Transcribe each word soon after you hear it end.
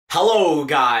Hello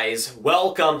guys,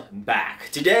 welcome back.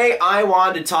 Today I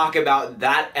wanted to talk about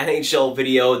that NHL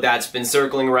video that's been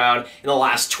circling around in the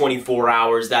last 24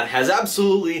 hours that has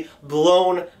absolutely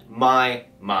blown my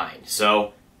mind.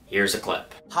 So here's a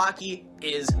clip. Hockey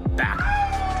is back.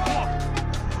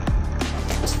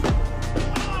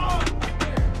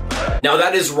 Now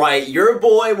that is right, your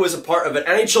boy was a part of an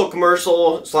NHL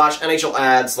commercial slash NHL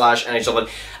ad slash NHL,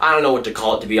 I don't know what to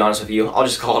call it, to be honest with you. I'll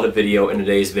just call it a video in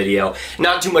today's video.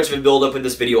 Not too much of a build up with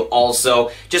this video also.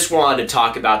 Just wanted to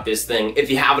talk about this thing. If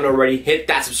you haven't already, hit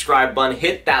that subscribe button,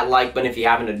 hit that like button if you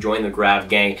haven't to join the Grav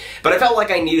gang. But I felt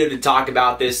like I needed to talk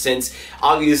about this since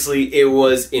obviously it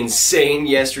was insane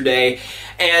yesterday.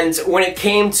 And when it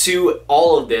came to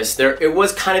all of this, it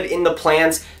was kind of in the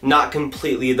plans, not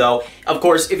completely though. Of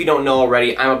course, if you don't know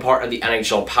already, I'm a part of the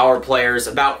NHL Power Players,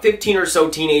 about 15 or so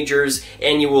teenagers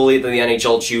annually that the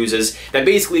NHL chooses, that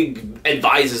basically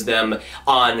advises them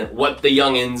on what the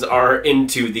youngins are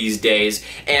into these days.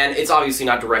 And it's obviously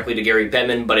not directly to Gary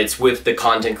Bettman, but it's with the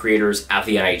content creators at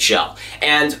the NHL.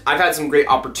 And I've had some great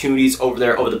opportunities over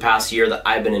there over the past year that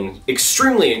I've been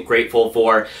extremely grateful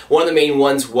for. One of the main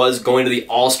ones was going to the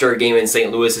All-Star game in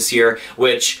St. Louis this year,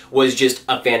 which was just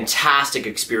a fantastic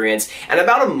experience. And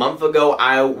about a month ago,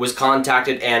 I was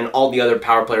contacted, and all the other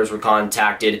power players were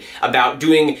contacted about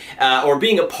doing or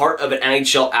being a part of an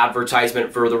NHL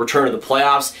advertisement for the return of the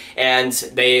playoffs. And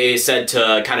they said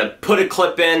to kind of put a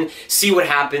clip in, see what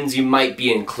happens, you might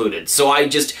be included. So I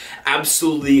just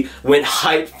absolutely went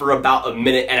hyped for about a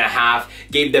minute and a half,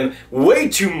 gave them way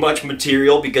too much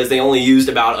material because they only used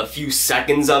about a few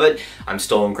seconds of it. I'm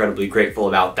still incredibly grateful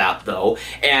about that though.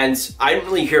 And I didn't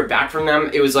really hear back from them.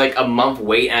 It was like a month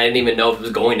wait and I didn't even know if it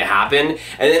was going to happen. And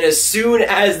then as soon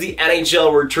as the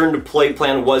NHL return to play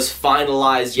plan was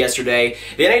finalized yesterday,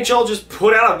 the NHL just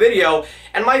put out a video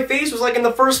and my face was like in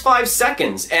the first 5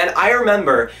 seconds. And I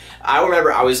remember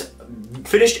I was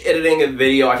finished editing a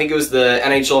video. I think it was the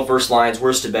NHL First Lines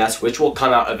Worst to Best, which will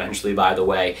come out eventually, by the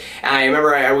way. And I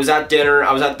remember I was at dinner,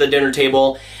 I was at the dinner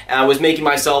table, and I was making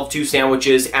myself 2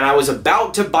 sandwiches, and I was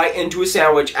about to bite into a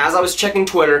sandwich as I was checking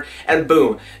Twitter, and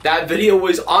boom, that video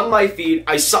was on my feed,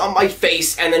 I saw my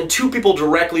face, and then 2 people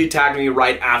directly tagged me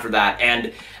right after that,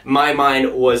 and my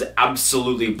mind was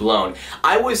absolutely blown.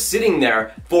 I was sitting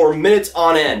there for minutes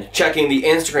on end, checking the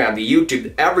Instagram, the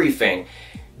YouTube, everything,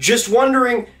 just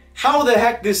wondering how the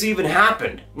heck this even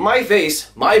happened. My face,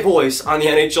 my voice on the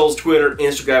NHL's Twitter,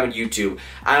 Instagram, and YouTube.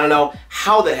 I don't know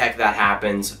how the heck that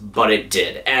happens, but it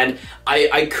did. And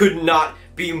I could not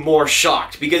be more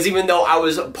shocked because even though I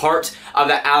was a part of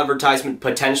that advertisement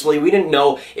potentially, we didn't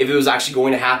know if it was actually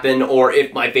going to happen or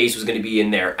if my face was going to be in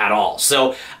there at all.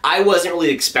 So I wasn't really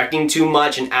expecting too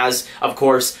much, and as of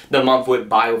course the month went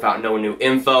by without no new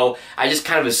info, I just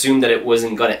kind of assumed that it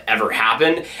wasn't going to ever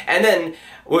happen. And then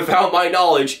without my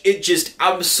knowledge, it just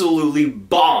absolutely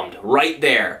bombed right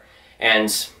there.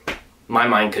 And my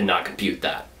mind could not compute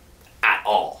that at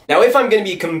all. Now, if I'm going to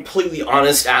be completely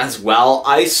honest as well,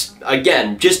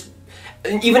 again, just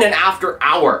even an after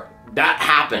hour that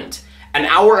happened, an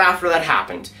hour after that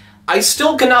happened, I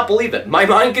still cannot believe it. My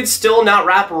mind could still not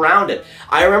wrap around it.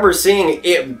 I remember seeing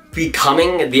it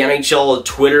becoming the NHL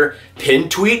Twitter pin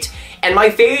tweet, and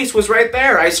my face was right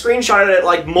there. I screenshotted it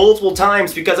like multiple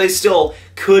times because I still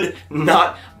could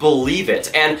not believe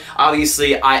it. And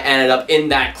obviously I ended up in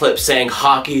that clip saying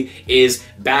hockey is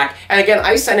back. And again,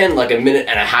 I sent in like a minute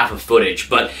and a half of footage,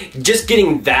 but just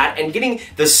getting that and getting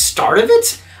the start of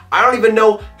it, I don't even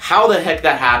know how the heck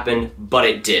that happened, but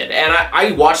it did. And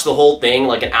I watched the whole thing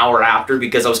like an hour after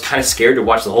because I was kind of scared to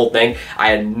watch the whole thing. I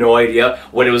had no idea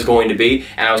what it was going to be.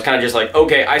 And I was kind of just like,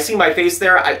 okay, I see my face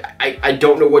there. I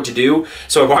don't know what to do.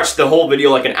 So I watched the whole video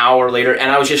like an hour later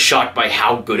and I was just shocked by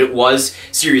how good it was.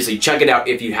 Seriously, check it out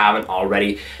if you haven't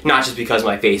already. Not just because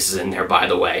my face is in there, by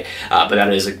the way. But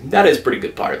that is a pretty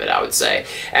good part of it, I would say.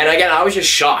 And again, I was just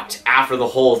shocked after the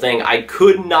whole thing. I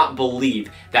could not believe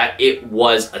that it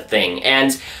was a thing.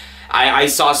 And I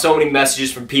saw so many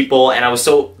messages from people and I was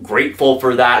so grateful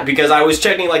for that because I was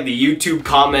checking like the YouTube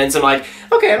comments and like,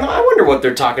 okay, I wonder what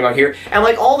they're talking about here. And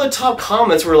like all the top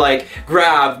comments were like,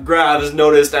 Grav has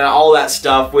noticed and all that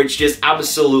stuff, which just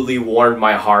absolutely warmed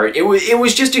my heart. It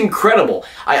was just incredible.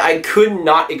 I could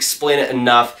not explain it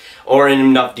enough or in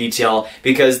enough detail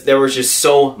because there was just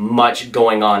so much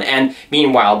going on. And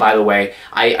meanwhile, by the way,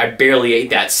 I barely ate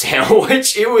that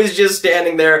sandwich. It was just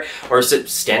sitting there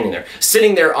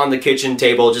on the kitchen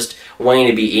table just waiting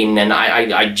to be eaten, and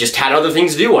I just had other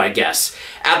things to do, I guess.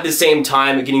 At the same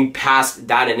time, getting past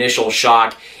that initial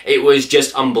shock, it was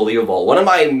just unbelievable. One of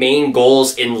my main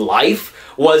goals in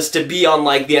life was to be on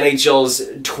like the NHL's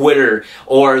Twitter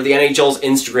or the NHL's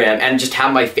Instagram and just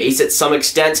have my face at some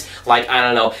extent. Like, I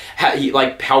don't know,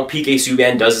 like how PK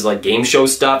Subban does his like game show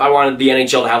stuff. I wanted the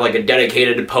NHL to have like a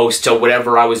dedicated post to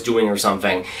whatever I was doing or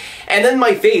something. And then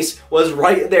my face was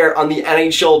right there on the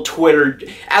NHL Twitter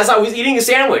as I was eating a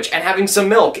sandwich and having some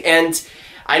milk. And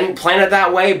I didn't plan it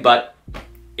that way, but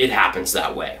it happens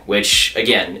that way. Which,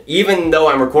 again, even though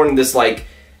I'm recording this like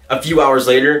a few hours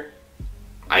later,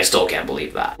 I still can't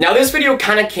believe that. Now, this video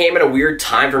kind of came at a weird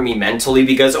time for me mentally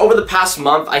because over the past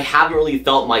month, I haven't really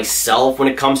felt myself when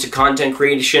it comes to content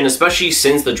creation, especially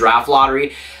since the draft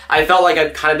lottery. I felt like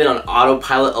I've kind of been on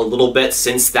autopilot a little bit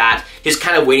since that, just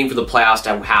kind of waiting for the playoffs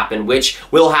to happen, which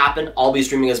will happen. I'll be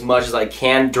streaming as much as I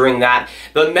can during that.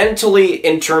 But mentally,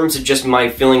 in terms of just my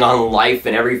feeling on life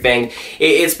and everything,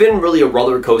 it's been really a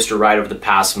roller coaster ride over the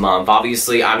past month.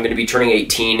 Obviously, I'm going to be turning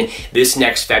 18 this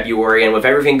next February, and with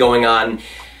everything going on,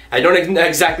 I don't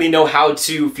exactly know how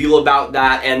to feel about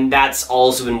that, and that's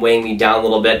also been weighing me down a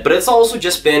little bit, but it's also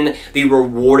just been the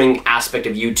rewarding aspect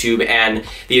of YouTube and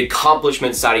the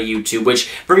accomplishment side of YouTube, which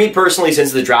for me personally,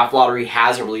 since the draft lottery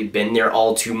hasn't really been there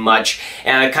all too much,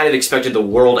 and I kind of expected the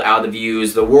world out of the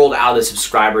views, the world out of the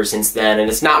subscribers since then, and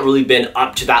it's not really been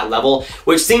up to that level,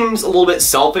 which seems a little bit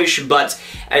selfish, but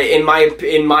in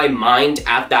my mind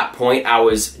at that point, I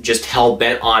was just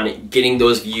hell-bent on getting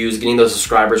those views, getting those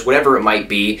subscribers, whatever it might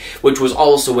be, which was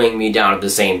also weighing me down at the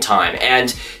same time.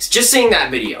 And just seeing that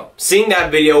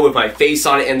video with my face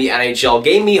on it in the NHL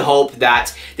gave me hope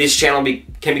that this channel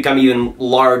can become even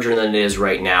larger than it is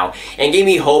right now, and gave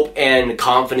me hope and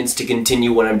confidence to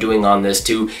continue what I'm doing on this,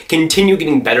 to continue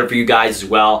getting better for you guys as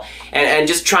well, and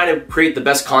just trying to create the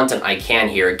best content I can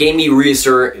here. It gave me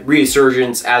reassurance,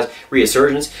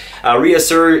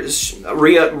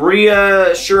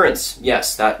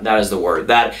 yes, that is the word,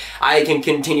 that I can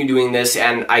continue doing this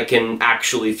and I can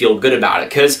actually feel good about it,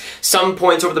 because some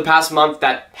points over the past month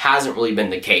that hasn't really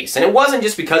been the case. And it wasn't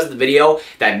just because of the video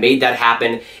that made that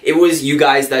happen, it was you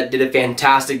guys that did a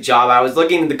fantastic job. I was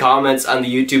looking at the comments on the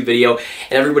YouTube video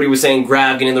and everybody was saying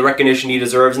Grav getting the recognition he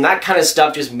deserves, and that kind of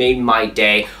stuff just made my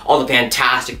day. All the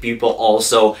fantastic people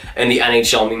also in the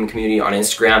NHL meme community on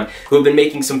Instagram who have been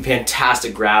making some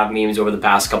fantastic Grav memes over the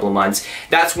past couple of months.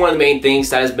 That's one of the main things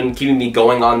that has been keeping me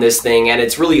going on this thing, and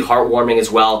it's really heartwarming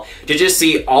as well to just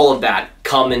see all of that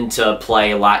come into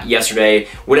play a lot yesterday,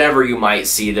 whatever you might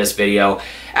see this video.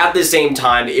 At the same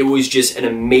time, it was just an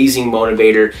amazing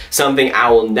motivator, something I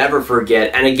will never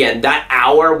forget. And again, that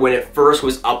hour when it first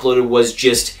was uploaded was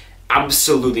just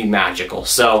absolutely magical.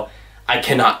 So I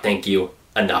cannot thank you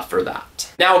enough for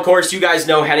that. Now, of course, you guys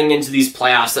know heading into these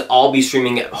playoffs that I'll be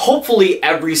streaming hopefully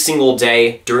every single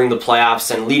day during the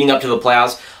playoffs, and leading up to the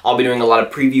playoffs, I'll be doing a lot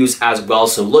of previews as well,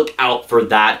 so look out for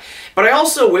that. But I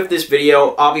also, with this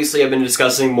video, obviously I've been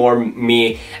discussing more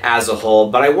me as a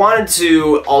whole, but I wanted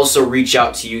to also reach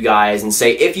out to you guys and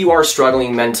say, if you are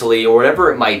struggling mentally or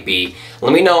whatever it might be,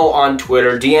 let me know on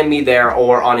Twitter, DM me there,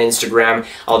 or on Instagram.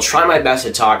 I'll try my best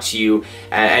to talk to you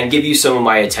and give you some of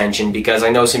my attention, because I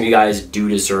know some of you guys do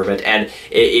deserve it, and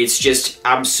it's just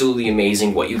absolutely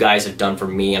amazing what you guys have done for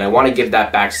me, and I want to give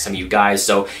that back to some of you guys.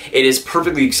 So it is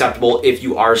perfectly acceptable if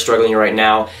you are struggling right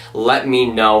now. Let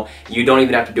me know. You don't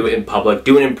even have to do it in public.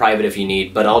 Do it in private if you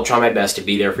need, but I'll try my best to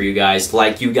be there for you guys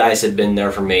like you guys have been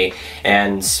there for me,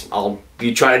 and I'll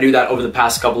be trying to do that over the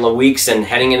past couple of weeks and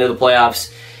heading into the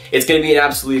playoffs. It's going to be an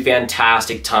absolutely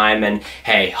fantastic time, and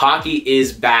hey, hockey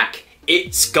is back.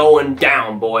 It's going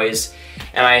down, boys.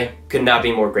 And I could not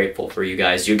be more grateful for you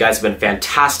guys. You guys have been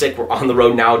fantastic. We're on the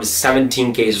road now to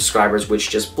 17K subscribers, which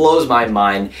just blows my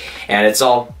mind. And it's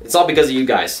all because of you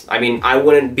guys. I mean, I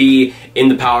wouldn't be in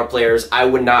the Power Players. I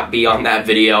would not be on that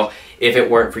video if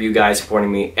it weren't for you guys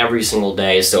supporting me every single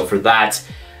day. So for that,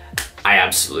 I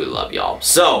absolutely love y'all.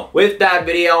 So, with that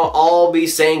video, I'll be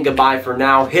saying goodbye for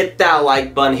now. Hit that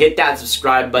like button, hit that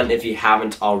subscribe button if you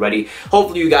haven't already.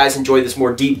 Hopefully you guys enjoyed this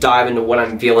more deep dive into what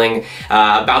I'm feeling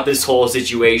about this whole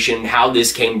situation, how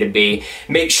this came to be.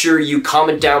 Make sure you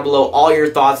comment down below all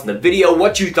your thoughts on the video,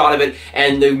 what you thought of it,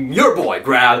 and your boy,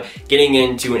 Grav, getting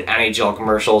into an NHL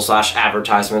commercial /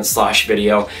 advertisement /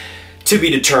 video. To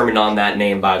be determined on that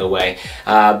name, by the way.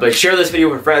 But share this video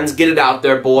with friends, get it out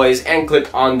there, boys, and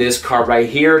click on this card right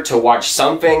here to watch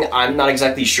something. I'm not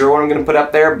exactly sure what I'm going to put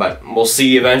up there, but we'll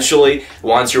see eventually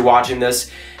once you're watching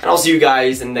this. And I'll see you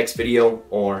guys in the next video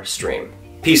or stream.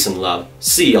 Peace and love.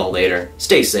 See y'all later.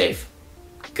 Stay safe.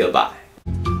 Goodbye.